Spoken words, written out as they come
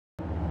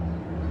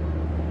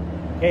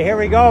Okay, here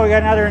we go. We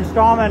got another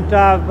installment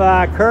of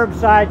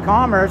Curbside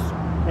Commerce,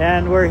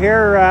 and we're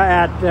here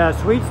at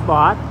Sweet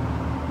Spot.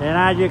 And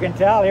as you can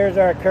tell, here's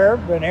our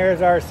curb, and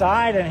here's our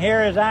side, and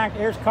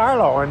here's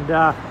Carlo. And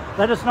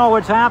let us know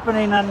what's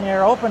happening on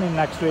your opening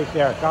next week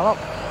there, Carlo.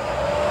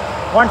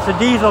 Once the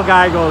diesel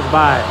guy goes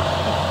by.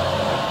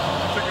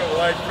 Took a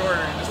wide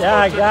corner.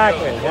 Yeah,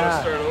 exactly.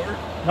 Yeah. Start over?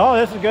 No,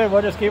 this is good.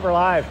 We'll just keep her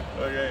live.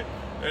 Okay.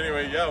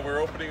 Anyway, yeah, we're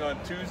opening on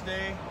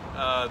Tuesday,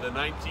 the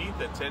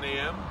 19th at 10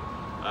 a.m.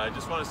 I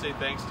just want to say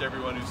thanks to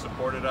everyone who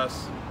supported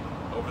us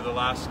over the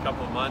last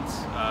couple of months,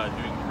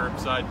 doing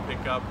curbside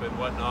pickup and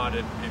whatnot.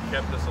 It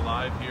kept us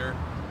alive here.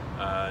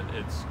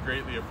 It's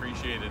greatly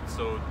appreciated.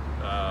 So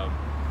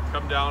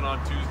come down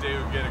on Tuesday,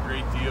 we'll get a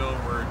great deal.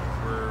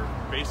 We're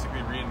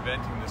basically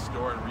reinventing the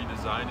store and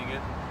redesigning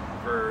it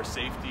for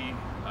safety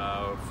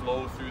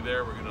flow through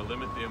there. We're going to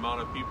limit the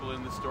amount of people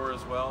in the store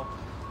as well,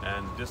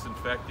 and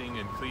disinfecting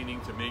and cleaning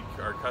to make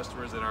our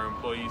customers and our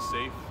employees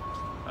safe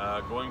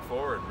going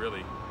forward,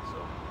 really.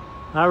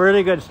 So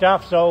really good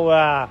stuff. So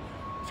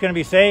it's going to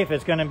be safe,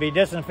 it's going to be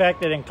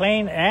disinfected and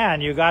clean,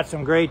 and you got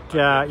some great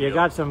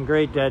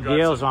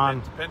deals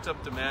on.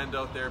 Pent-up demand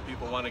out there.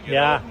 People want to get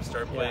out and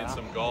start playing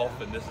some golf,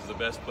 and this is the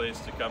best place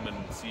to come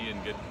and see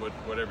and get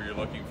whatever you're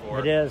looking for.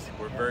 It is.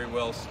 We're very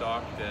well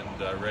stocked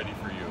and ready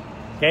for you.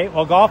 Okay,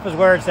 well, golf is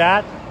where it's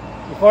at.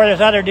 Before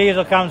this other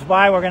diesel comes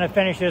by, we're going to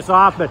finish this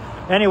off. But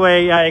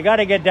anyway, you got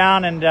to get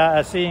down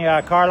and see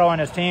Carlo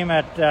and his team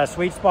at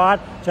Sweet Spot.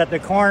 It's at the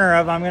corner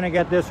of, I'm going to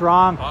get this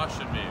wrong,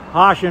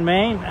 Hosh and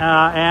Main.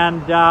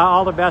 And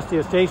all the best to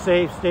you. Stay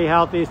safe, stay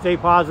healthy, stay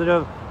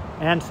positive,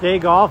 and stay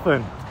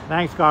golfing.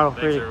 Thanks, Carlo.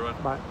 Thanks, everyone.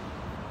 Bye.